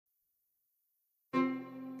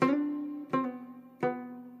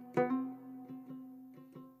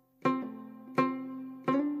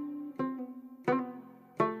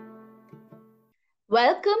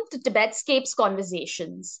Welcome to Tibetscapes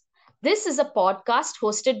Conversations. This is a podcast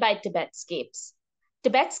hosted by Tibetscapes.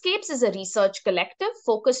 Tibetscapes is a research collective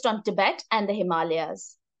focused on Tibet and the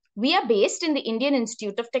Himalayas. We are based in the Indian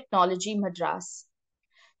Institute of Technology, Madras.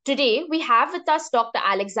 Today, we have with us Dr.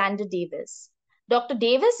 Alexander Davis. Dr.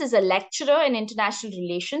 Davis is a lecturer in international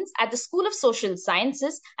relations at the School of Social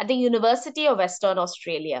Sciences at the University of Western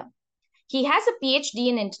Australia. He has a PhD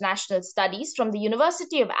in international studies from the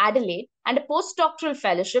University of Adelaide and a postdoctoral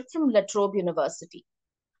fellowship from La Trobe University.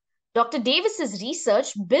 Dr. Davis's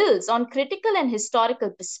research builds on critical and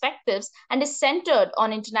historical perspectives and is centered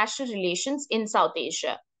on international relations in South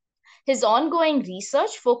Asia. His ongoing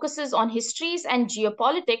research focuses on histories and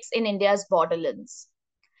geopolitics in India's borderlands.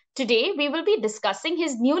 Today, we will be discussing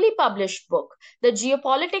his newly published book, The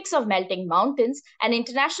Geopolitics of Melting Mountains, an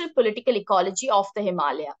International Political Ecology of the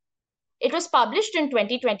Himalaya. It was published in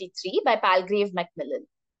 2023 by Palgrave Macmillan.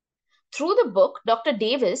 Through the book, Dr.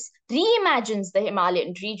 Davis reimagines the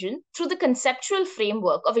Himalayan region through the conceptual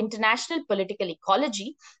framework of international political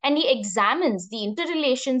ecology, and he examines the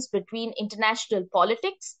interrelations between international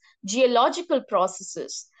politics, geological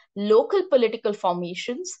processes, local political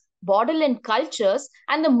formations, borderland cultures,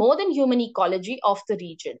 and the more than human ecology of the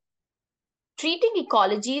region. Treating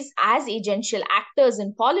ecologies as agential actors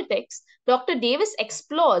in politics, Dr. Davis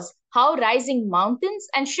explores how rising mountains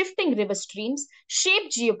and shifting river streams shape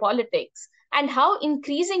geopolitics and how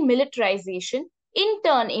increasing militarization in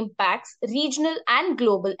turn impacts regional and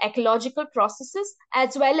global ecological processes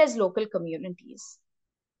as well as local communities.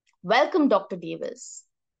 Welcome, Dr. Davis.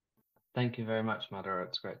 Thank you very much, Madhura.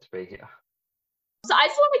 It's great to be here. So I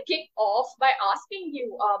just want to kick off by asking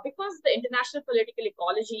you, because the international political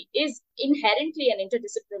ecology is inherently an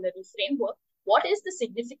interdisciplinary framework, what is the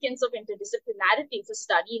significance of interdisciplinarity for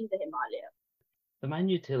studying the Himalaya? The main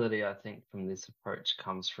utility, I think, from this approach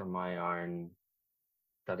comes from my own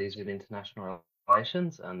studies with international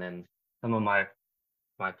relations and then some of my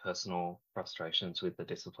personal frustrations with the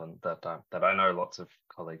discipline that I know lots of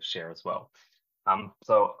colleagues share as well.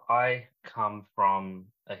 So I come from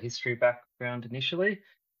a history background initially,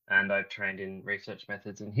 and I trained in research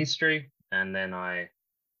methods in history, and then I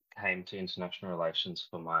came to international relations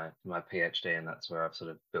for my PhD, and that's where I've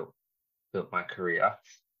sort of built my career.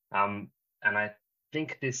 And I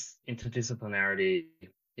think this interdisciplinarity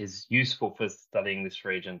is useful for studying this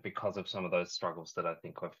region because of some of those struggles that I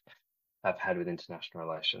think I've had with international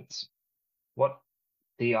relations. What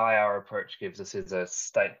the IR approach gives us is a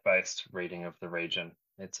state-based reading of the region.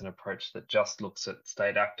 It's an approach that just looks at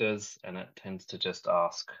state actors, and it tends to just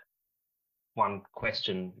ask one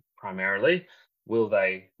question primarily: will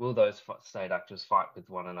those state actors fight with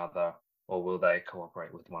one another, or will they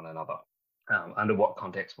cooperate with one another? Under what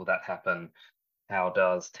context will that happen? How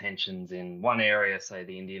does tensions in one area, say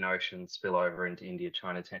the Indian Ocean, spill over into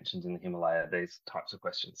India-China tensions in the Himalaya? These types of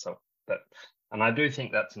questions. And I do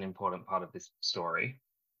think that's an important part of this story,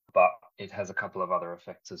 but it has a couple of other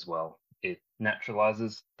effects as well. It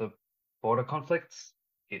naturalizes the border conflicts.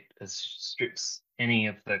 It strips any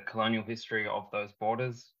of the colonial history of those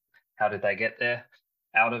borders. How did they get there?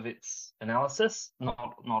 Out of its analysis.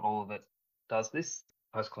 Not all of it does this.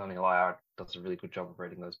 Post-colonial IR does a really good job of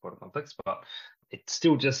reading those border conflicts, but it's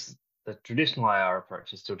still just the traditional IR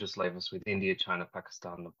approach is still just leave us with India, China,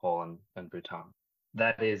 Pakistan, Nepal, and Bhutan.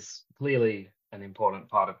 That is clearly an important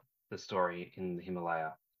part of the story in the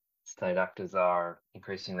Himalaya. State actors are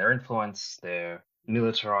increasing their influence, they're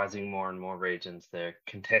militarizing more and more regions, they're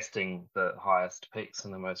contesting the highest peaks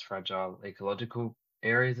and the most fragile ecological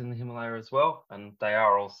areas in the Himalaya as well, and they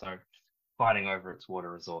are also fighting over its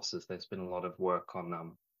water resources. There's been a lot of work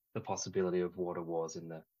on the possibility of water wars in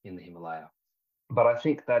the Himalaya. But I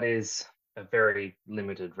think that is a very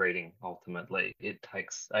limited reading ultimately. It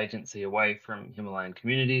takes agency away from Himalayan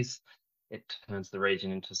communities. It turns the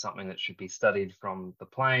region into something that should be studied from the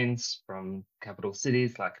plains, from capital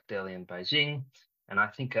cities like Delhi and Beijing. And I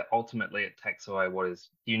think ultimately it takes away what is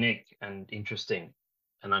unique and interesting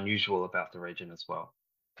and unusual about the region as well.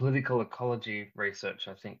 Political ecology research,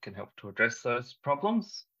 I think, can help to address those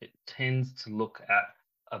problems. It tends to look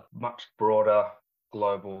at a much broader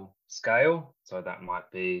global scale. So that might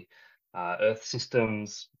be Earth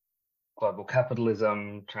systems, global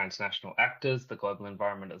capitalism, transnational actors, the global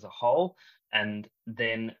environment as a whole, and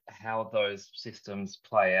then how those systems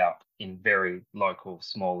play out in very local,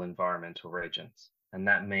 small environmental regions. And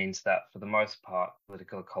that means that for the most part,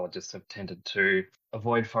 political ecologists have tended to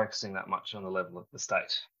avoid focusing that much on the level of the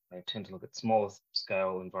state. They tend to look at smaller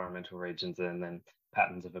scale environmental regions and then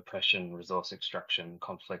patterns of oppression, resource extraction,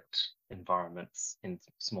 conflict environments in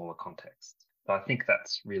smaller contexts. So I think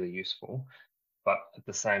that's really useful. but at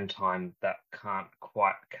the same time, that can't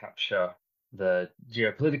quite capture the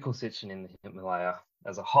geopolitical situation in the Himalaya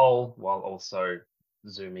as a whole, while also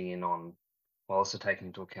zooming in on, while also taking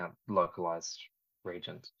into account localized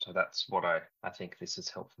regions. So that's what I think this is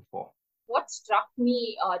helpful for. What struck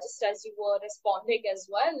me, just as you were responding as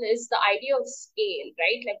well, is the idea of scale,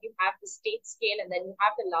 right? Like you have the state scale and then you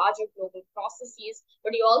have the larger global processes,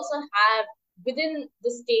 but you also have within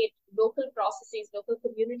the state local processes, local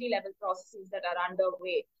community level processes that are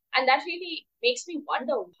underway. And that really makes me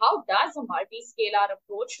wonder, how does a multi-scalar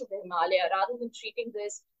approach to the Himalaya, rather than treating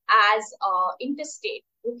this as interstate,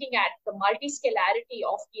 looking at the multi-scalarity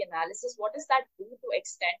of the analysis, what does that do to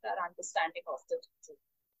extend our understanding of the region?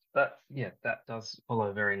 That does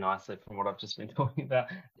follow very nicely from what I've just been talking about.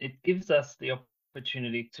 It gives us the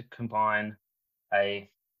opportunity to combine a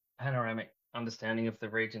panoramic understanding of the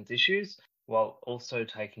region's issues while also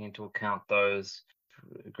taking into account those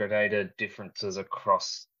gradated differences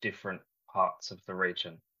across different parts of the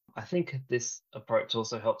region. I think this approach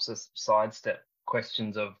also helps us sidestep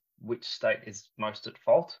questions of which state is most at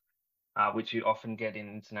fault, which you often get in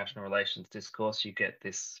international relations discourse. You get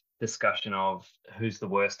this discussion of who's the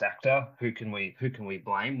worst actor, who can we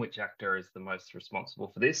blame, which actor is the most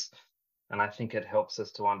responsible for this. And I think it helps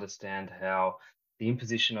us to understand how the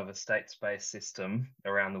imposition of a state-based system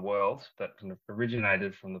around the world that kind of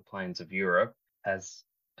originated from the plains of Europe has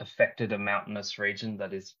affected a mountainous region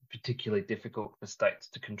that is particularly difficult for states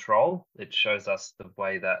to control. It shows us the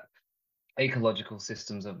way that ecological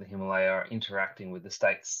systems of the Himalaya are interacting with the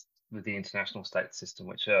states, with the international state system,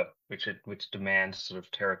 which demand sort of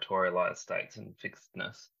territorialized states and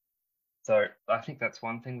fixedness. So I think that's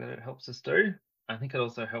one thing that it helps us do. I think it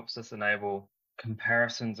also helps us enable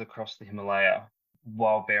comparisons across the Himalaya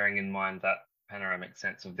while bearing in mind that panoramic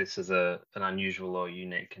sense of this as an unusual or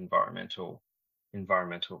unique environmental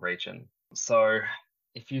region. So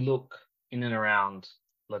if you look in and around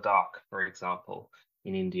Ladakh, for example,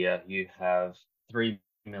 in India, you have three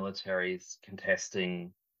militaries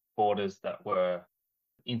contesting borders that were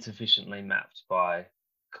insufficiently mapped by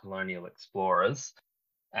colonial explorers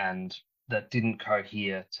and that didn't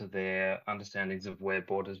cohere to their understandings of where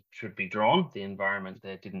borders should be drawn. The environment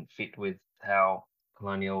there didn't fit with how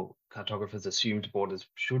colonial cartographers assumed borders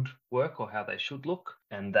should work or how they should look.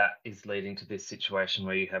 And that is leading to this situation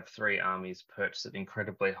where you have three armies perched at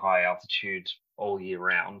incredibly high altitude all year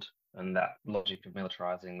round. And that logic of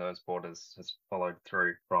militarizing those borders has followed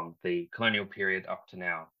through from the colonial period up to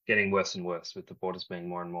now, getting worse and worse with the borders being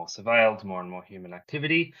more and more surveilled, more and more human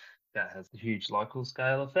activity. That has huge local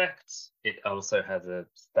scale effects. It also has a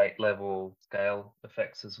state level scale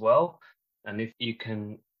effects as well. And if you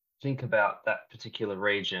can think about that particular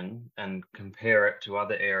region and compare it to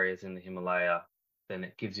other areas in the Himalaya, then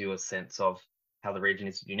it gives you a sense of how the region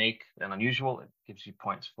is unique and unusual. It gives you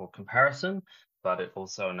points for comparison, but it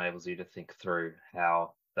also enables you to think through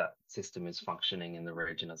how that system is functioning in the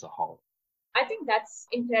region as a whole. I think that's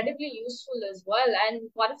incredibly useful as well. And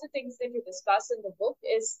one of the things that you discuss in the book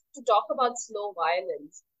is to talk about slow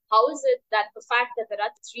violence. How is it that the fact that there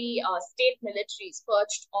are three state militaries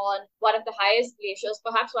perched on one of the highest glaciers,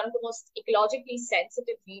 perhaps one of the most ecologically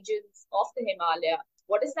sensitive regions of the Himalaya,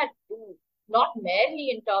 what does that do? Not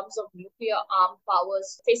merely in terms of nuclear armed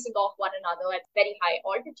powers facing off one another at very high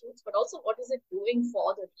altitudes, but also what is it doing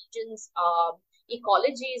for the region's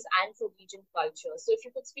ecologies and for region culture. So if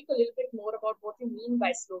you could speak a little bit more about what you mean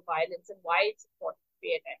by slow violence and why it's important to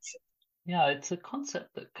pay attention. Yeah, it's a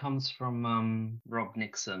concept that comes from Rob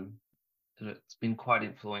Nixon. It's been quite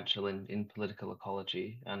influential in political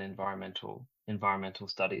ecology and environmental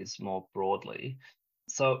studies more broadly.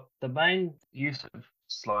 So the main use of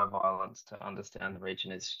slow violence to understand the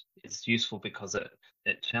region is useful because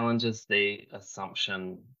it challenges the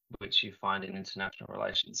assumption which you find in international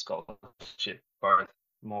relations scholarship, both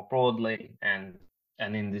more broadly and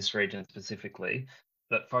in this region specifically,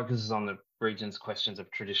 that focuses on the region's questions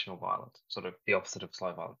of traditional violence, sort of the opposite of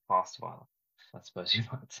slow violence, fast violence, I suppose you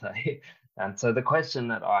might say. And so the question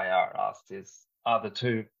that IR asked is, are the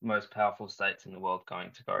two most powerful states in the world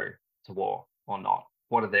going to go to war or not?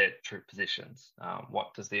 What are their true positions?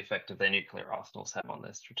 What does the effect of their nuclear arsenals have on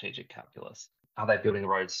their strategic calculus? Are they building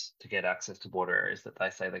roads to get access to border areas that they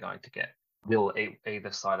say they're going to get? Will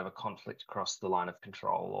either side of a conflict cross the line of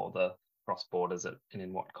control or the cross borders and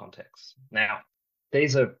in what context? Now,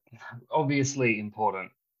 these are obviously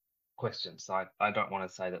important questions. I don't want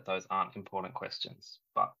to say that those aren't important questions,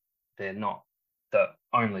 but they're not the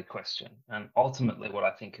only question. And ultimately, what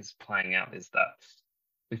I think is playing out is that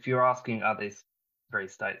if you're asking, are these three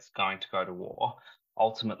states going to go to war?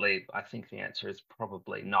 Ultimately, I think the answer is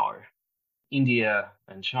probably no. India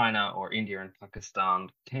and China or India and Pakistan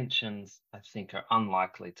tensions, I think, are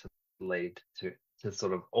unlikely to lead to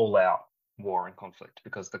sort of all-out war and conflict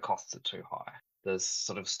because the costs are too high. The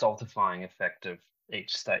sort of stultifying effect of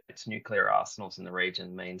each state's nuclear arsenals in the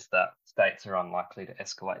region means that states are unlikely to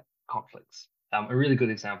escalate conflicts. A really good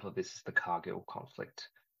example of this is the Kargil conflict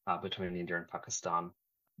between India and Pakistan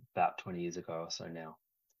about 20 years ago or so now.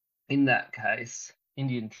 In that case,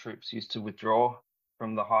 Indian troops used to withdraw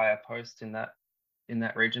from the higher posts in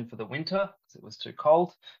that region for the winter because it was too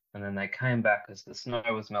cold, and then they came back as the snow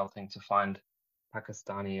was melting to find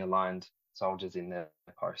Pakistani aligned soldiers in their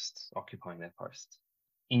posts, occupying their posts.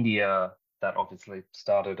 India, that obviously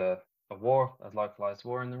started a war, a localized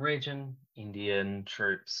war in the region. Indian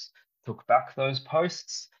troops took back those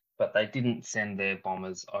posts, but they didn't send their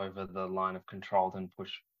bombers over the line of control and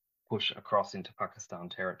push across into Pakistan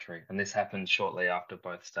territory. And this happened shortly after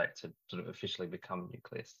both states had sort of officially become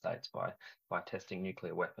nuclear states by testing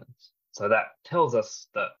nuclear weapons. So that tells us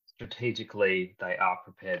that strategically they are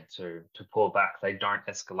prepared to pull back. They don't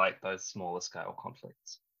escalate those smaller scale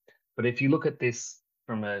conflicts. But if you look at this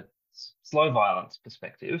from a slow violence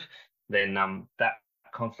perspective, then that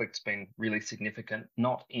conflict's been really significant,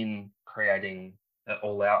 not in creating an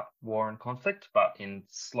all-out war and conflict, but in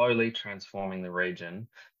slowly transforming the region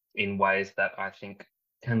in ways that I think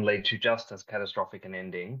can lead to just as catastrophic an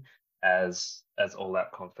ending as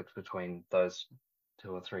all-out conflict between those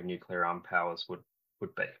two or three nuclear armed powers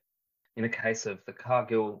would be. In the case of the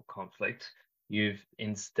Kargil conflict, you've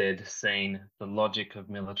instead seen the logic of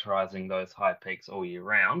militarizing those high peaks all year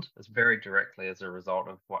round as very directly as a result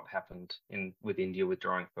of what happened with India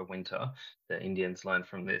withdrawing for winter. The Indians learned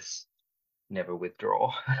from this: never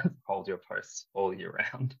withdraw, hold your posts all year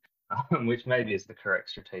round, which maybe is the correct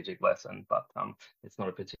strategic lesson, but it's not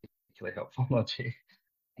a particularly helpful logic.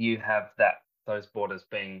 You have those borders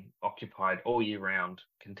being occupied all year round,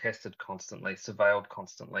 contested constantly, surveilled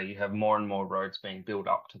constantly. You have more and more roads being built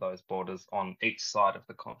up to those borders on each side of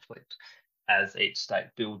the conflict. As each state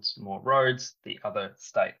builds more roads, the other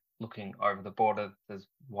state looking over the border says,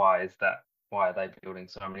 why is that? Why are they building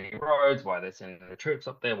so many roads? Why are they sending the troops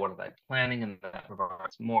up there? What are they planning? And that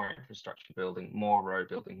provides more infrastructure building, more road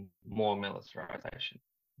building, more militarization.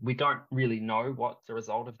 We don't really know what the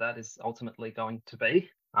result of that is ultimately going to be.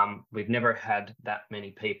 We've never had that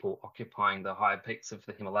many people occupying the high peaks of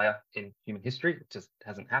the Himalaya in human history. It just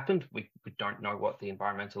hasn't happened. We don't know what the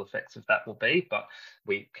environmental effects of that will be, but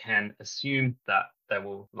we can assume that they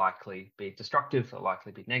will likely be destructive, they'll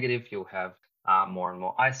likely be negative. You'll have more and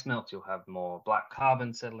more ice melt, you'll have more black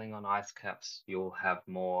carbon settling on ice caps, you'll have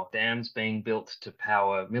more dams being built to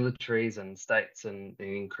power militaries and states, and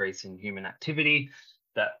the increase in human activity.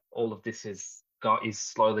 That all of this is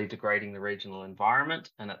slowly degrading the regional environment,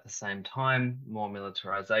 and at the same time, more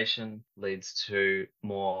militarization leads to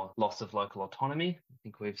more loss of local autonomy. I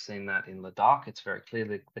think we've seen that in Ladakh. It's very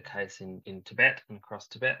clearly the case in Tibet and across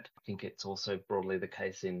Tibet. I think it's also broadly the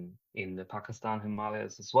case in the Pakistan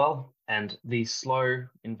Himalayas as well. And the slow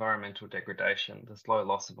environmental degradation, the slow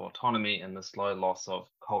loss of autonomy, and the slow loss of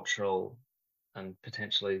cultural and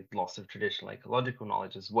potentially loss of traditional ecological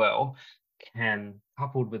knowledge as well, can,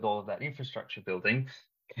 coupled with all of that infrastructure building,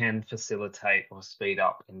 can facilitate or speed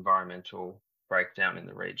up environmental breakdown in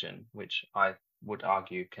the region, which I would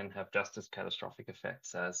argue can have just as catastrophic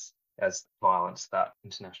effects as violence that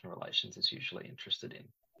international relations is usually interested in.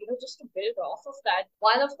 Just to build off of that,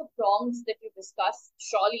 one of the prongs that you discussed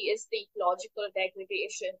surely is the ecological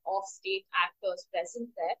degradation of state actors present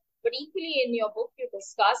there. But equally in your book, you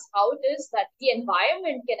discuss how it is that the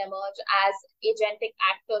environment can emerge as agentic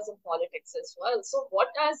actors in politics as well. So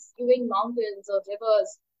what does viewing mountains or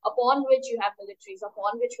rivers upon which you have militaries,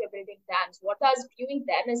 upon which we're building dams, what does viewing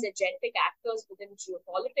them as agentic actors within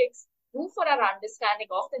geopolitics do for our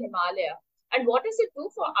understanding of the Himalaya? And what does it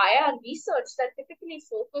do for IR research that typically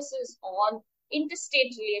focuses on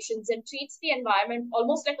interstate relations and treats the environment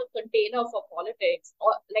almost like a container for politics,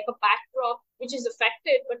 or like a backdrop which is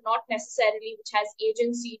affected but not necessarily which has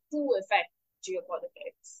agency to affect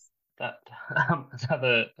geopolitics? That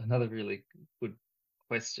another really good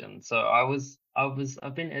question. So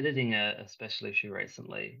I've been editing a special issue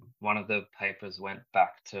recently. One of the papers went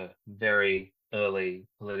back to very early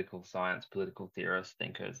political science, political theorists,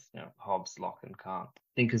 thinkers, Hobbes, Locke, and Kant,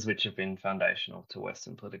 thinkers which have been foundational to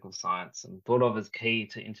Western political science and thought of as key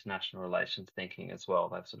to international relations thinking as well.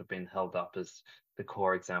 They've sort of been held up as the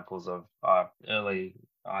core examples of early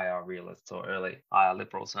IR realists or early IR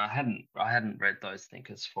liberals. And I hadn't read those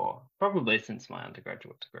thinkers for probably since my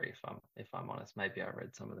undergraduate degree, if I'm honest. Maybe I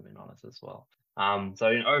read some of them in honours as well. So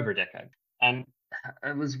in over a decade. And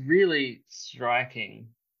it was really striking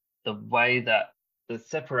the way that the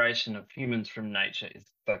separation of humans from nature is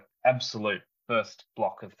the absolute first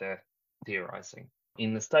block of their theorizing.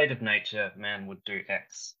 In the state of nature, man would do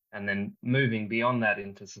X, and then moving beyond that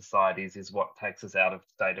into societies is what takes us out of the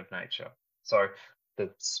state of nature. So the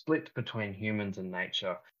split between humans and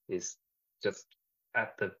nature is just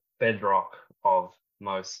at the bedrock of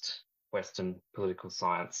most Western political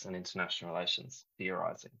science and international relations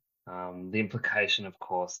theorizing. The implication, of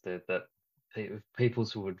course, that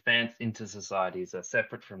peoples who advance into societies are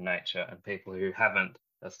separate from nature, and people who haven't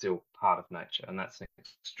are still part of nature. And that's an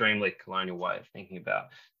extremely colonial way of thinking about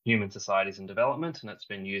human societies and development, and it's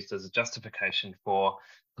been used as a justification for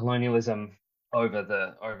colonialism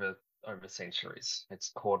over centuries.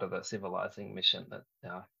 It's core to the civilizing mission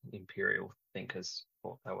that imperial thinkers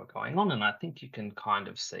thought they were going on, and I think you can kind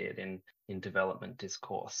of see it in development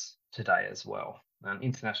discourse today as well.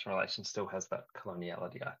 International relations still has that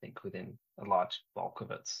coloniality, I think, within a large bulk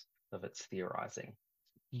of its theorizing.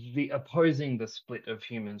 Opposing the split of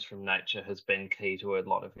humans from nature has been key to a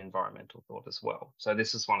lot of environmental thought as well. So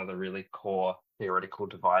this is one of the really core theoretical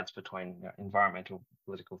divides between environmental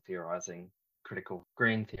political theorizing, critical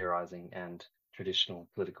green theorizing, and traditional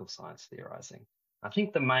political science theorizing. I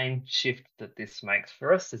think the main shift that this makes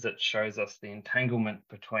for us is it shows us the entanglement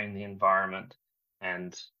between the environment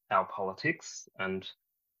and our politics. And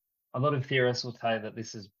a lot of theorists will tell you that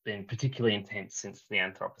this has been particularly intense since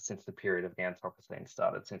the period of the Anthropocene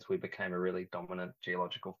started, since we became a really dominant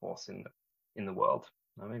geological force in the world.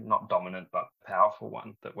 I mean, not dominant, but powerful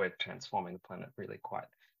one, that we're transforming the planet really quite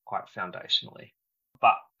foundationally.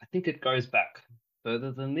 But I think it goes back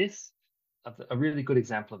further than this. A really good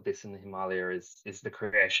example of this in the Himalaya is the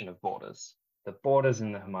creation of borders. The borders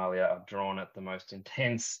in the Himalaya are drawn at the most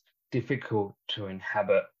intense, difficult to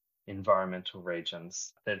inhabit environmental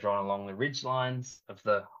regions. They're drawn along the ridge lines of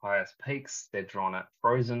the highest peaks. They're drawn at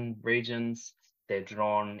frozen regions. They're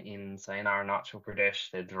drawn in, say, in Arunachal Pradesh.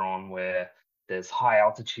 They're drawn where there's high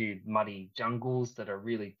altitude, muddy jungles that are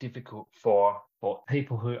really difficult for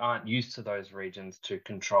people who aren't used to those regions to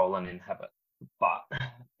control and inhabit. But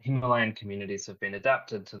Himalayan communities have been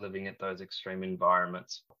adapted to living at those extreme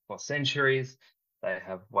environments for centuries. They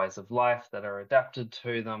have ways of life that are adapted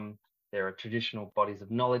to them. There are traditional bodies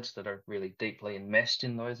of knowledge that are really deeply enmeshed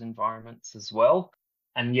in those environments as well.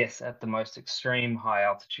 And yes, at the most extreme high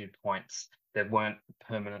altitude points, there weren't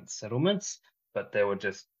permanent settlements, but there were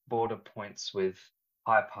just border points with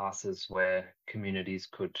high passes where communities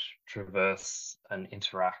could traverse and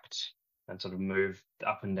interact and sort of move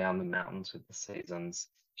up and down the mountains with the seasons.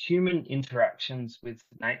 Human interactions with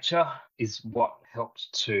nature is what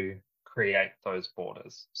helped to create those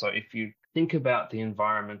borders. So if you think about the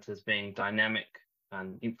environment as being dynamic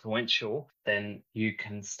and influential, then you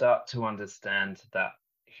can start to understand that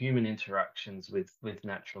human interactions with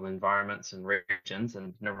natural environments and regions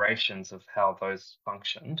and narrations of how those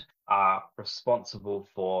functioned are responsible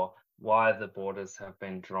for why the borders have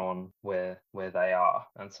been drawn where they are.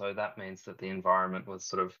 And so that means that the environment was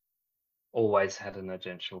sort of always had an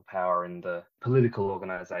agential power in the political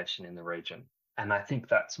organization in the region. And I think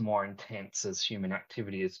that's more intense as human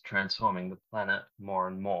activity is transforming the planet more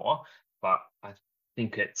and more. But I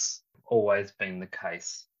think it's always been the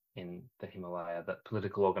case in the Himalaya that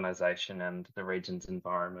political organization and the region's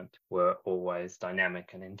environment were always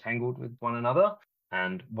dynamic and entangled with one another.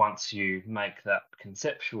 And once you make that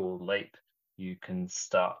conceptual leap, you can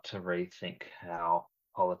start to rethink how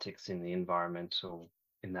politics in the environmental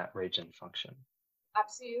in that region function.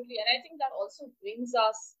 Absolutely. And I think that also brings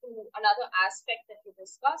us to another aspect that you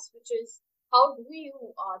discussed, which is how do you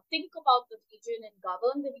think about the region and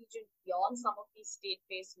govern the region beyond some of these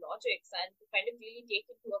state-based logics and to kind of really take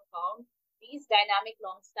into account these dynamic,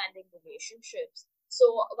 long-standing relationships. So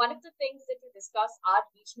one of the things that you discuss are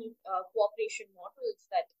regional cooperation models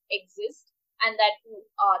that exist and that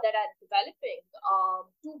are developing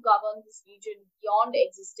to govern this region beyond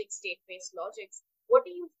existing state-based logics. What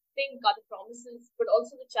do you think are the promises, but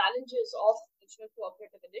also the challenges of regional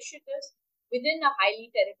cooperative initiatives within a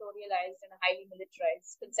highly territorialized and a highly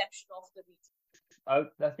militarized conception of the region?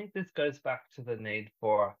 I think this goes back to the need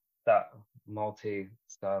for that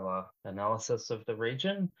multi-scalar analysis of the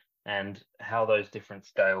region and how those different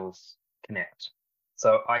scales connect.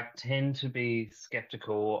 So I tend to be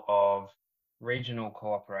skeptical of regional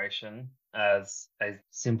cooperation as a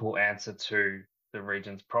simple answer to the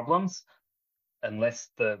region's problems, unless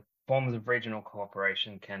the forms of regional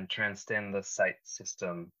cooperation can transcend the state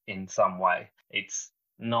system in some way. It's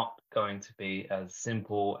not going to be as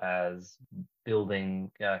simple as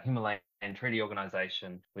building a Himalayan treaty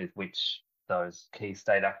organization with which those key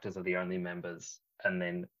state actors are the only members, and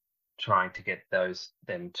then trying to get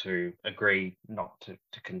them to agree not to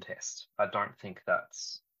contest. I don't think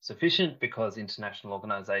that's sufficient because international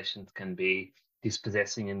organizations can be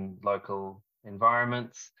dispossessing in local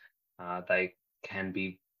environments. They can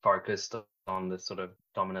be focused on the sort of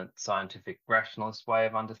dominant scientific rationalist way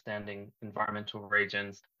of understanding environmental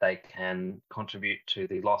regions. They can contribute to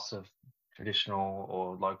the loss of traditional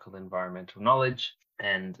or local environmental knowledge.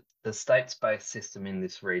 And the states-based system in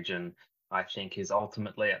this region, I think, is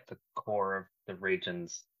ultimately at the core of the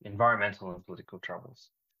region's environmental and political troubles.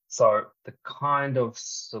 So the kind of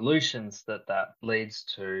solutions that leads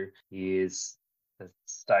to is the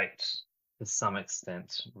state, to some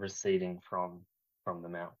extent, receding from the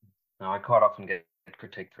mountain. Now, I quite often get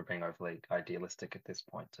critiqued for being overly idealistic at this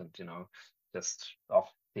point and, just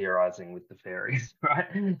off theorizing with the fairies,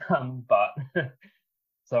 right? But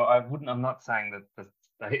so I'm not saying that the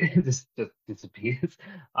state just disappears.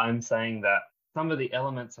 I'm saying that some of the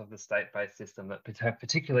elements of the state-based system that have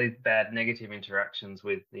particularly bad negative interactions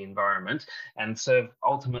with the environment and serve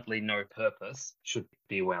ultimately no purpose should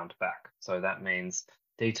be wound back. So that means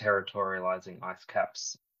deterritorializing ice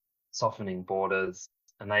caps, softening borders,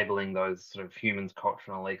 enabling those sort of humans,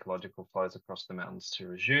 cultural and ecological flows across the mountains to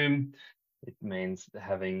resume. It means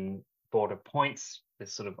having border points,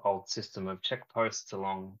 this sort of old system of checkposts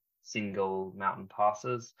along single mountain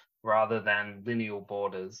passes, rather than lineal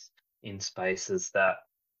borders in spaces that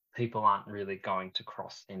people aren't really going to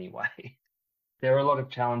cross anyway. There are a lot of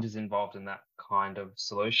challenges involved in that kind of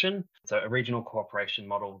solution. So a regional cooperation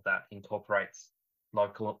model that incorporates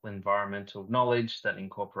local environmental knowledge, that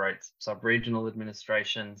incorporates sub-regional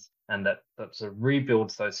administrations, and that sort of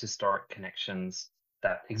rebuilds those historic connections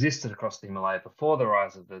that existed across the Himalaya before the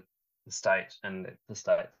rise of the state and the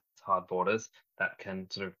state's hard borders, that can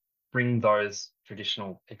sort of bring those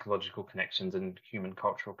traditional ecological connections and human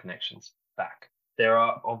cultural connections back. There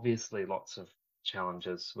are obviously lots of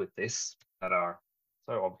challenges with this that are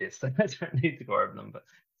so obvious that I don't need to go over them, but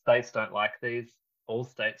states don't like these. All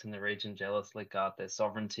states in the region jealously guard their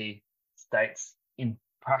sovereignty. States in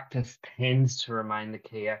practice tends to remain the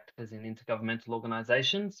key actors in intergovernmental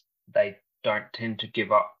organizations. They don't tend to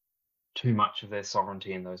give up too much of their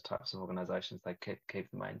sovereignty in those types of organizations. They keep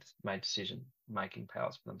the main decision-making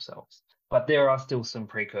powers for themselves. But there are still some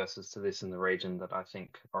precursors to this in the region that I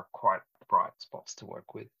think are quite bright spots to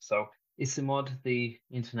work with. So ICIMOD, the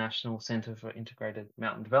International Centre for Integrated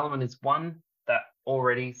Mountain Development, is one that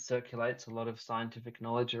already circulates a lot of scientific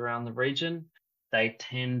knowledge around the region. They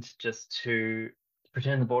tend just to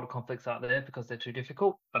pretend the border conflicts aren't there because they're too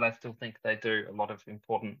difficult, but I still think they do a lot of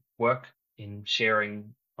important work in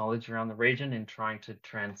sharing knowledge around the region and trying to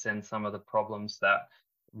transcend some of the problems that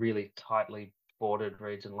really tightly bordered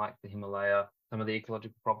region like the Himalaya, some of the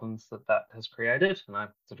ecological problems that has created. And I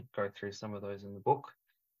sort of go through some of those in the book.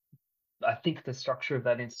 I think the structure of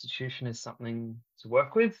that institution is something to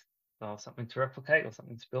work with, or something to replicate, or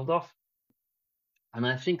something to build off. And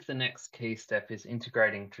I think the next key step is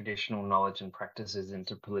integrating traditional knowledge and practices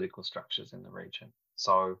into political structures in the region.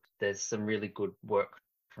 So there's some really good work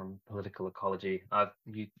from political ecology.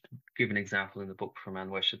 You give an example in the book from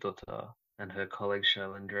Anwesha Dutta and her colleague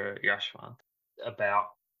Shailendra Yashwant about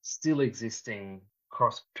still existing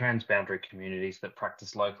transboundary communities that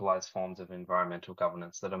practice localized forms of environmental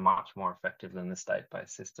governance that are much more effective than the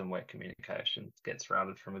state-based system where communication gets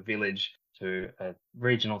routed from a village to a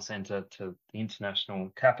regional centre to the international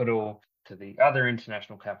capital to the other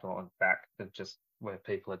international capital and back, just where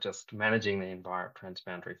people are just managing the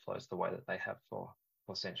transboundary flows the way that they have for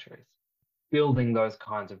centuries. Building those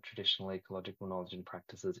kinds of traditional ecological knowledge and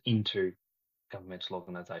practices into governmental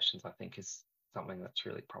organisations, I think, is something that's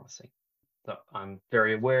really promising. So I'm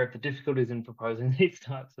very aware of the difficulties in proposing these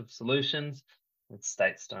types of solutions.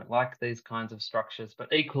 States don't like these kinds of structures,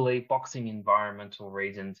 but equally boxing environmental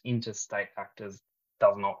regions into state actors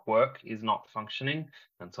does not work, is not functioning.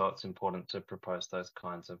 And so it's important to propose those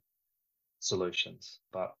kinds of solutions.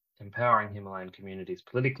 But empowering Himalayan communities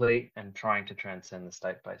politically and trying to transcend the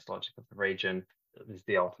state-based logic of the region is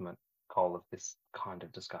the ultimate goal of this kind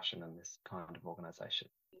of discussion and this kind of organisation.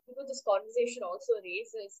 This conversation also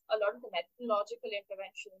raises a lot of the methodological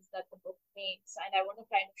interventions that the book makes, and I want to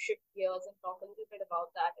kind of shift gears and talk a little bit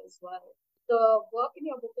about that as well. The work in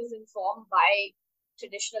your book is informed by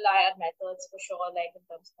traditional IR methods for sure, like in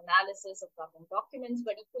terms of analysis of government documents,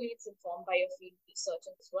 but equally it's informed by your field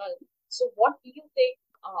research as well. So what do you think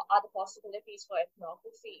are the possibilities for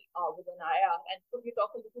ethnography within IR, and could you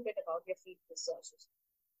talk a little bit about your field research?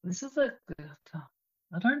 This is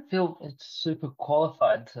I don't feel it's super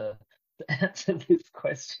qualified to answer this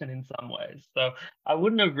question in some ways. So I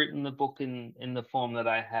wouldn't have written the book in the form that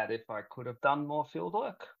I had if I could have done more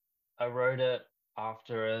fieldwork. I wrote it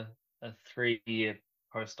after a 3-year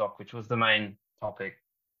postdoc, which was the main topic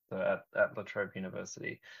at La Trobe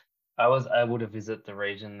University. I was able to visit the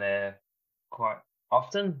region there quite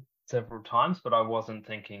often, several times, but I wasn't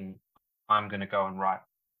thinking I'm going to go and write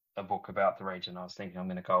a book about the region. I was thinking I'm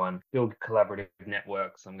going to go and build collaborative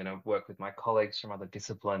networks. I'm going to work with my colleagues from other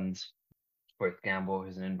disciplines, Ruth Gamble,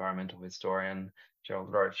 who's an environmental historian,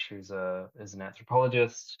 Gerald Roach, who's an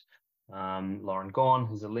anthropologist, Lauren Gorn,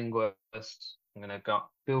 who's a linguist. I'm going to go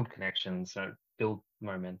build connections, build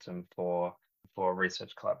momentum for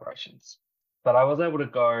research collaborations. But I was able to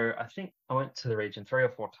go, I think I went to the region 3 or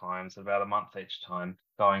 4 times, about a month each time,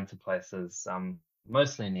 going to places,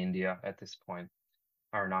 mostly in India at this point,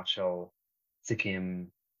 Arunachal,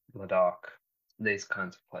 Sikkim, Ladakh, these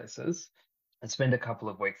kinds of places, and spend a couple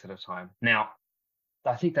of weeks at a time. Now,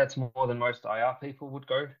 I think that's more than most IR people would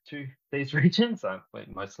go to these regions. We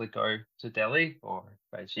mostly go to Delhi or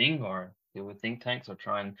Beijing or deal with think tanks or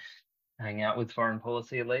try and hang out with foreign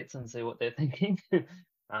policy elites and see what they're thinking.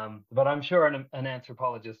 But I'm sure an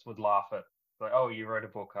anthropologist would laugh at, like, oh, you wrote a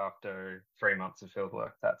book after 3 months of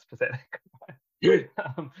fieldwork. That's pathetic.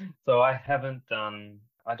 So I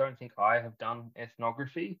don't think I have done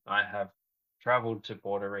ethnography. I have traveled to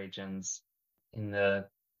border regions in the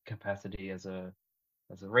capacity as a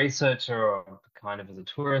researcher or kind of as a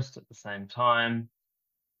tourist at the same time.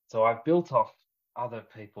 So I've built off other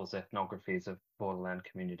people's ethnographies of borderland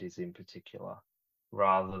communities in particular,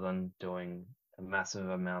 rather than doing a massive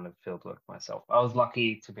amount of fieldwork myself. I was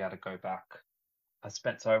lucky to be able to go back.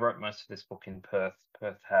 I wrote most of this book in Perth.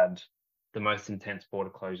 Perth had the most intense border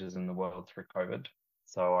closures in the world through COVID.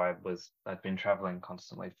 So I'd been traveling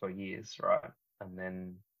constantly for years, right? And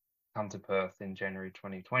then come to Perth in January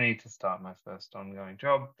 2020 to start my first ongoing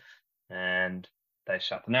job. And they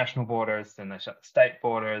shut the national borders, then they shut the state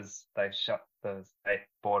borders, they shut the state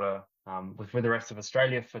border with the rest of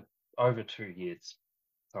Australia for over 2 years.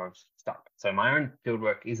 So I was stuck. So my own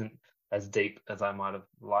fieldwork isn't as deep as I might have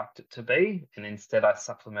liked it to be. And instead, I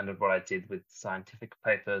supplemented what I did with scientific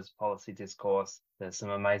papers, policy discourse. There's some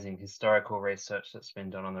amazing historical research that's been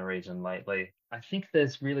done on the region lately. I think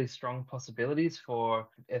there's really strong possibilities for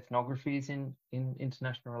ethnographies in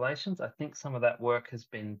international relations. I think some of that work has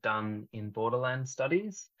been done in borderland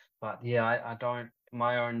studies. But yeah, I don't,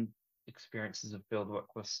 my own experiences of fieldwork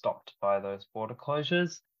were stopped by those border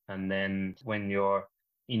closures. And then when you're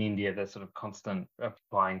in India, there's sort of constant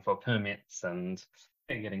applying for permits and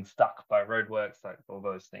getting stuck by roadworks, like all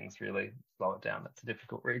those things really slow it down. It's a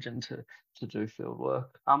difficult region to do field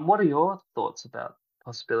work. What are your thoughts about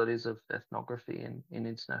possibilities of ethnography in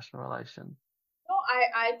international relations? No,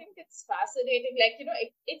 I think it's fascinating. Like,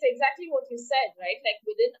 it's exactly what you said, right? Like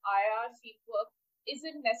within IR, fieldwork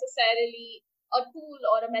isn't necessarily a tool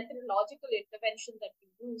or a methodological intervention that we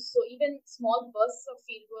use. So even small bursts of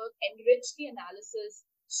fieldwork enrich the analysis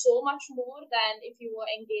so much more than if you were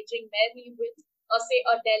engaging merely with, say,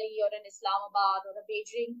 a Delhi or an Islamabad or a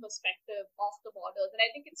Beijing perspective of the borders. And I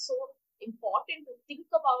think it's so important to think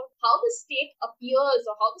about how the state appears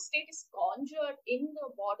or how the state is conjured in the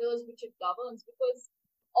borders which it governs, because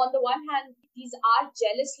on the one hand, these are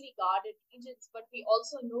jealously guarded regions, but we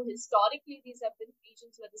also know historically these have been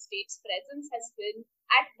regions where the state's presence has been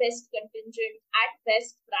at best contingent, at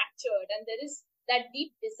best fractured, and there is that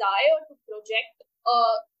deep desire to project a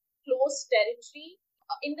close territory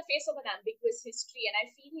in the face of an ambiguous history. And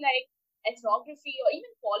I feel like ethnography or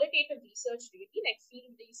even qualitative research, really, like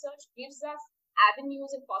field research, gives us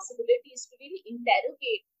avenues and possibilities to really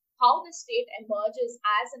interrogate how the state emerges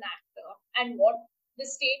as an actor and what the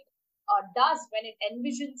state does when it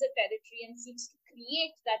envisions a territory and seeks to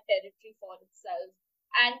create that territory for itself.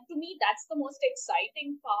 And to me, that's the most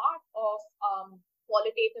exciting part of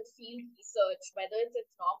qualitative field research, whether it's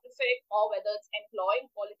ethnographic or whether it's employing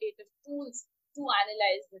qualitative tools to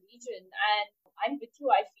analyze the region. And I'm with you.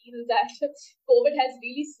 I feel that COVID has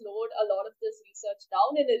really slowed a lot of this research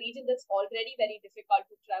down in a region that's already very difficult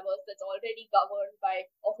to traverse, that's already governed by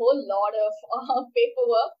a whole lot of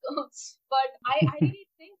paperwork. But I really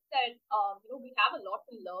think that we have a lot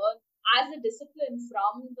to learn as a discipline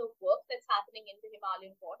from the work that's happening in the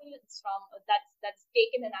Himalayan borderlands, from that's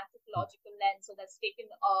taken an anthropological lens, so that's taken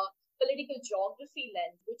a political geography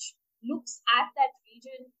lens, which looks at that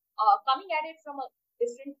region, coming at it from a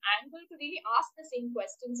different angle to really ask the same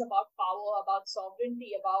questions about power, about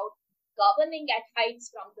sovereignty, about governing at heights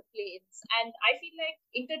from the plains. And I feel like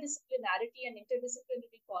interdisciplinarity and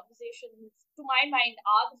interdisciplinary conversations, to my mind,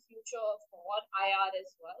 are the future for IR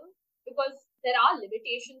as well, because there are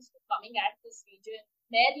limitations to coming at this region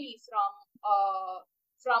merely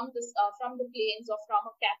from the plains or from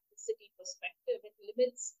a capital city perspective. It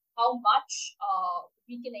limits how much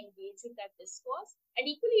we can engage with that discourse. And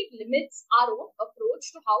equally, it limits our own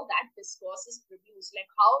approach to how that discourse is produced. Like,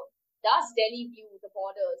 how does Delhi view the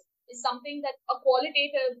borders is something that a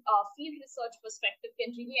qualitative field research perspective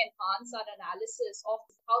can really enhance our analysis of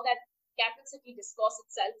how that capital city discourse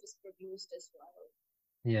itself is produced as well.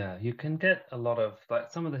 Yeah, you can get a lot of,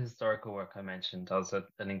 like, some of the historical work I mentioned does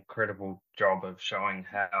an incredible job of showing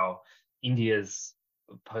how India's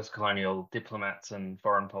post-colonial diplomats and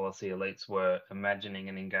foreign policy elites were imagining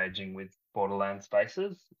and engaging with borderland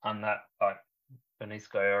spaces, and that, like, Bernice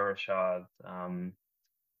Goyer-Rashad,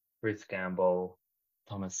 Ruth Gamble,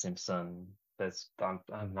 Thomas Simpson.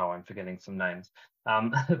 I know I'm forgetting some names.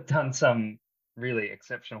 Have done some really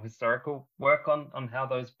exceptional historical work on how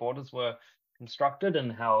those borders were constructed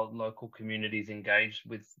and how local communities engaged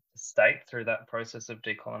with the state through that process of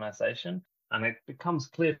decolonization. And it becomes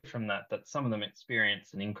clear from that some of them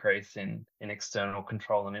experience an increase in external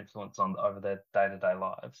control and influence over their day-to-day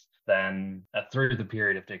lives than through the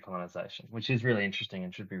period of decolonization, which is really interesting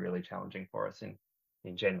and should be really challenging for us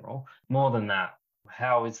in general. More than that,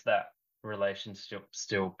 how is that relationship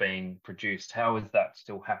still being produced? How is that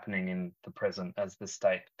still happening in the present as the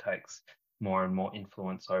state takes more and more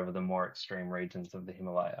influence over the more extreme regions of the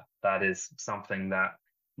Himalaya? That is something that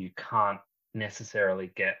you can't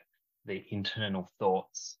necessarily get the internal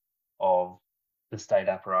thoughts of the state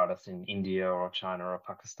apparatus in India or China or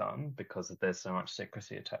Pakistan, because there's so much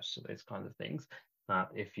secrecy attached to these kinds of things.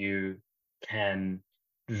 If you can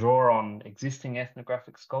draw on existing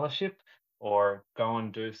ethnographic scholarship or go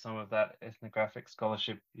and do some of that ethnographic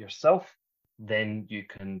scholarship yourself, then you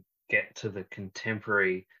can get to the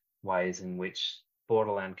contemporary ways in which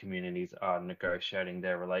borderland communities are negotiating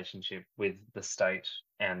their relationship with the state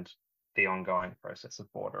and the ongoing process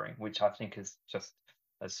of bordering, which I think is just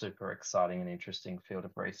a super exciting and interesting field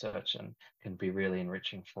of research and can be really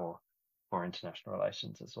enriching for international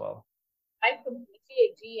relations as well. I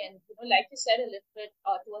completely agree. And, like you said a little bit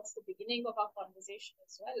towards the beginning of our conversation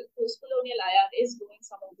as well, post-colonial IR is doing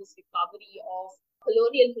some of this recovery of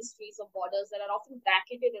colonial histories of borders that are often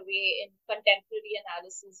bracketed away in contemporary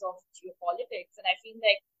analysis of geopolitics. And I feel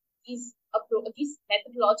like these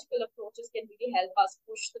methodological approaches can really help us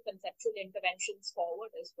push the conceptual interventions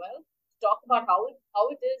forward as well. Talk about how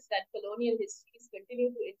it is that colonial histories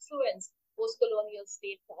continue to influence post-colonial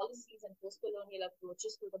state policies and post-colonial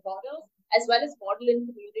approaches to the borders, as well as borderland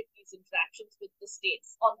communities' interactions with the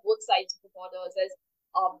states on both sides of the borders, as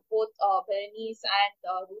both Berenice and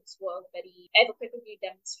Ruth's work very evocatively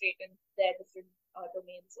demonstrate in their different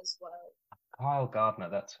domains as well. Kyle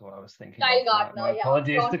Gardner, that's who I was thinking Kyle of. Gardner, my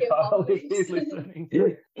apologies to Kyle if he's listening.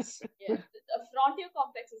 Yeah, the frontier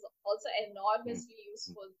complex is also enormously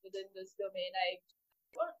useful within this domain.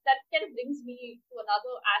 That kind of brings me to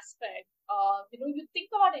another aspect. You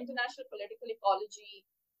think about international political ecology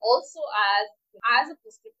also as a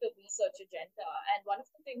prescriptive research agenda. And one of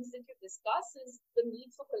the things that you discuss is the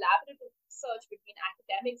need for collaborative research between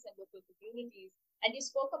academics and local communities. And you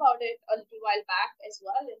spoke about it a little while back as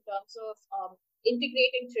well in terms of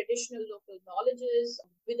integrating traditional local knowledges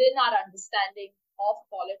within our understanding of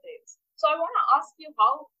politics. So I want to ask you,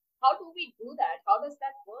 how do we do that? How does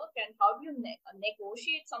that work? And how do you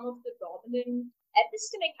negotiate some of the dominant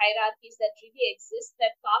epistemic hierarchies that really exist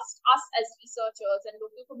that cast us as researchers and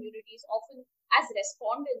local communities often as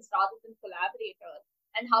respondents rather than collaborators?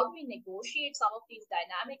 And how do we negotiate some of these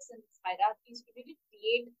dynamics and these hierarchies to really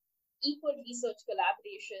create equal research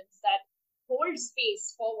collaborations that hold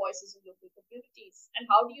space for voices of local communities? And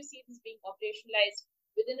how do you see this being operationalized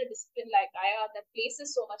within a discipline like IR that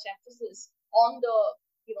places so much emphasis on the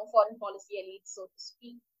foreign policy elite, so to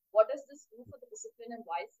speak? What does this do for the discipline, and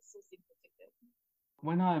why is this so significant?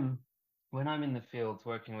 When I'm in the fields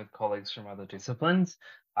working with colleagues from other disciplines,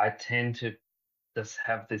 I tend to just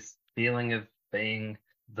have this feeling of being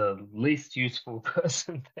the least useful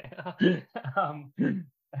person there,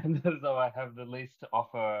 and as though I have the least to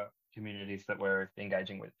offer communities that we're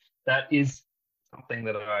engaging with. That is something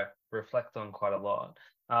that I reflect on quite a lot.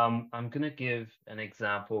 I'm going to give an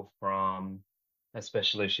example from a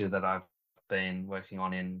special issue that I've been working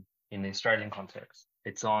on in the Australian context.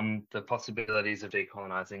 It's on the possibilities of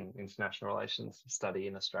decolonizing international relations study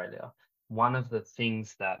in Australia. One of the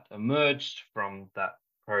things that emerged from that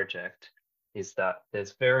project is that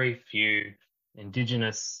there's very few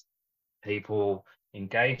Indigenous people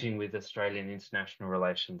engaging with Australian international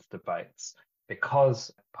relations debates,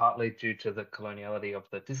 because partly due to the coloniality of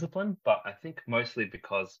the discipline, but I think mostly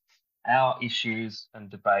because our issues and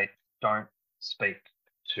debate don't speak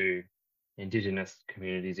to Indigenous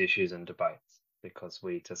communities' issues and debates, because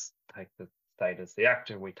we just take the state as the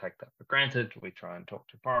actor, we take that for granted. We try and talk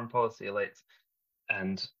to foreign policy elites.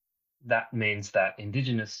 And that means that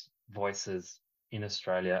Indigenous voices in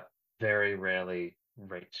Australia very rarely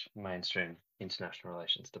reach mainstream international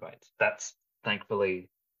relations debates. That's thankfully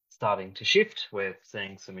starting to shift. We're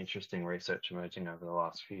seeing some interesting research emerging over the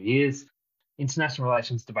last few years. International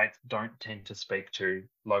relations debates don't tend to speak to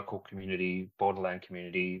local community, borderland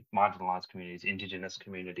community, marginalised communities, Indigenous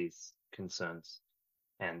communities' concerns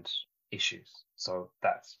and issues. So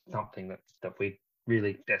that's something that we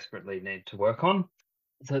really desperately need to work on.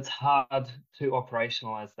 So it's hard to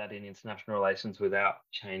operationalize that in international relations without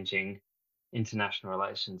changing international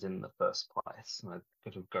relations in the first place. And I've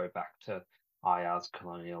got to go back to IR's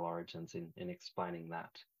colonial origins in explaining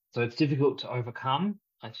that. So it's difficult to overcome,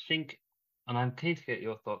 I think, and I'm keen to get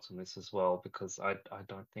your thoughts on this as well, because I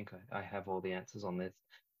don't think I have all the answers on this.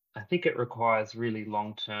 I think it requires really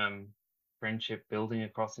long-term friendship building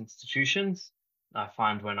across institutions. I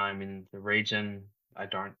find when I'm in the region, I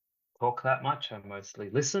don't talk that much. I mostly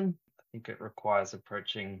listen. I think it requires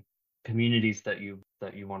approaching communities that you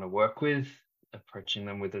want to work with, approaching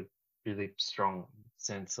them with a really strong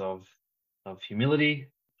sense of humility.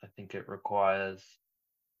 I think it requires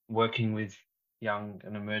working with young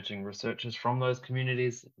and emerging researchers from those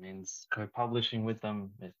communities. It means co-publishing with them.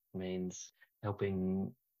 It means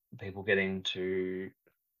helping people get into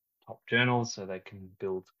top journals so they can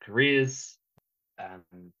build careers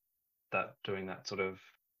and doing that sort of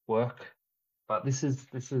work. But this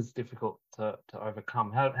is difficult to overcome.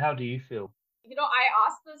 How do you feel? I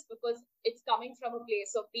ask this because it's coming from a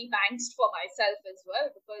place of being angst for myself as well,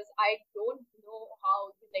 because I don't know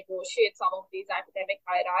how to negotiate some of these academic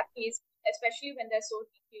hierarchies, especially when they're so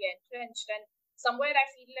deeply entrenched. And somewhere I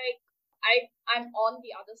feel like I'm on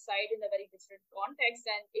the other side in a very different context,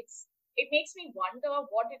 and it makes me wonder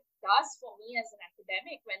what it does for me as an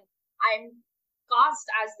academic when I'm cast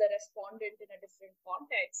as the respondent in a different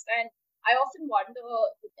context. And I often wonder,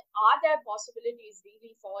 are there possibilities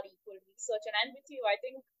really for equal research? And I'm with you. I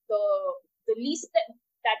think the least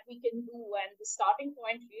that we can do, and the starting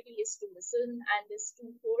point really is to listen and is to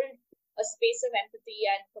hold a space of empathy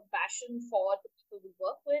and compassion for the people we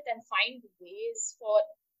work with, and find ways for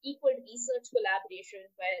equal research collaboration,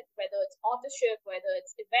 whether it's authorship, whether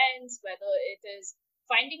it's events, whether it is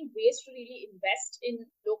finding ways to really invest in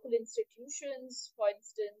local institutions, for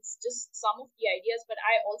instance, just some of the ideas. But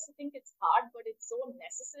I also think it's hard, but it's so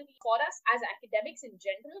necessary for us as academics in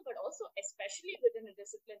general, but also especially within a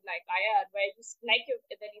discipline like IR, where like you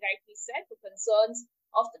very rightly said, the concerns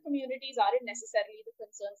of the communities aren't necessarily the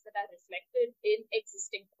concerns that are reflected in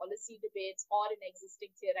existing policy debates or in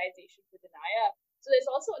existing theorization within IR. So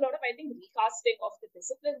there's also a lot of, I think, recasting of the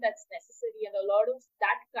discipline that's necessary, and a lot of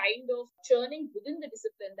that kind of churning within the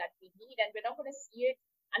discipline that we need. And we're not going to see it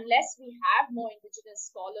unless we have more Indigenous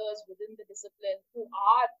scholars within the discipline who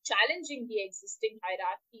are challenging the existing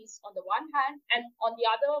hierarchies on the one hand, and on the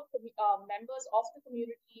other, members of the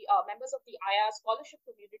community, members of the IR scholarship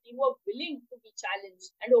community who are willing to be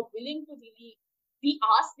challenged and who are willing to really we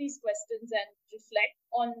ask these questions and reflect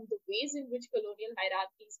on the ways in which colonial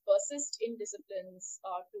hierarchies persist in disciplines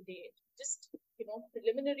today. Just,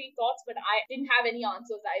 preliminary thoughts, but I didn't have any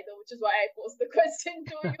answers either, which is why I posed the question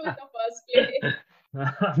to you in the first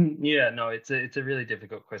place. Yeah, no, it's a really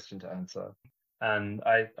difficult question to answer, and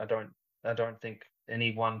I don't think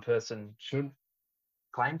any one person should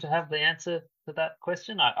claim to have the answer to that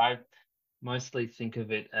question. I mostly think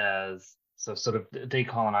of it as sort of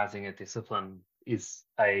decolonizing a discipline is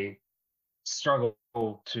a struggle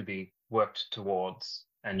to be worked towards,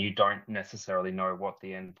 and you don't necessarily know what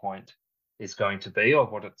the end point is going to be or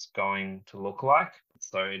what it's going to look like.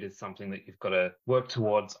 So it is something that you've got to work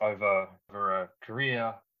towards over a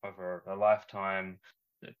career, over a lifetime,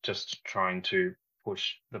 just trying to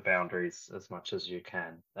push the boundaries as much as you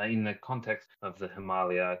can. In the context of the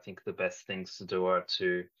Himalaya, I think the best things to do are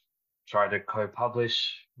to try to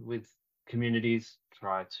co-publish with communities,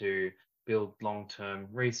 try to build long-term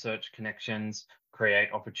research connections, create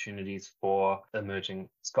opportunities for emerging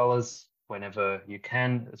scholars whenever you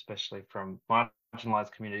can, especially from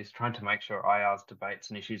marginalized communities, trying to make sure IR's debates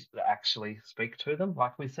and issues actually speak to them.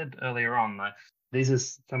 Like we said earlier on, these are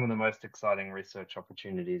some of the most exciting research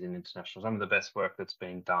opportunities in international. Some of the best work that's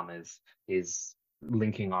being done is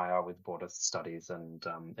linking IR with border studies and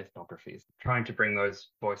ethnographies. Trying to bring those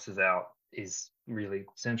voices out is really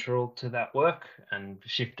central to that work, and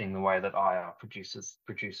shifting the way that IR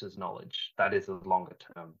produces knowledge. That is a longer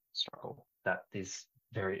term struggle. That is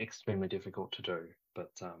very extremely difficult to do.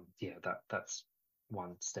 But that's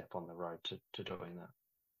one step on the road to doing that.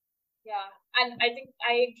 Yeah, And I think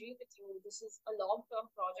I agree with you. This is a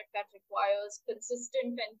long-term project that requires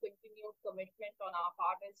consistent and continued commitment on our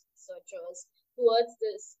part as researchers towards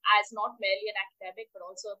this as not merely an academic but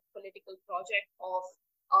also a political project of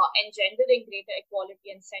engendering greater equality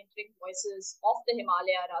and centering voices of the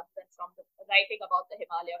Himalaya rather than from the writing about the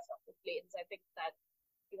Himalaya from the plains. I think that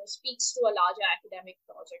speaks to a larger academic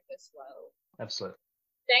project as well. Absolutely.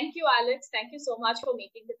 Thank you, Alex. Thank you so much for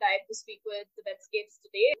making the time to speak with Tibetscapes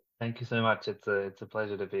today. Thank you so much. It's a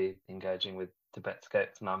pleasure to be engaging with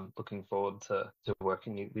Tibetscapes, and I'm looking forward to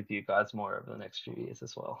working with you guys more over the next few years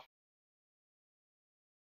as well.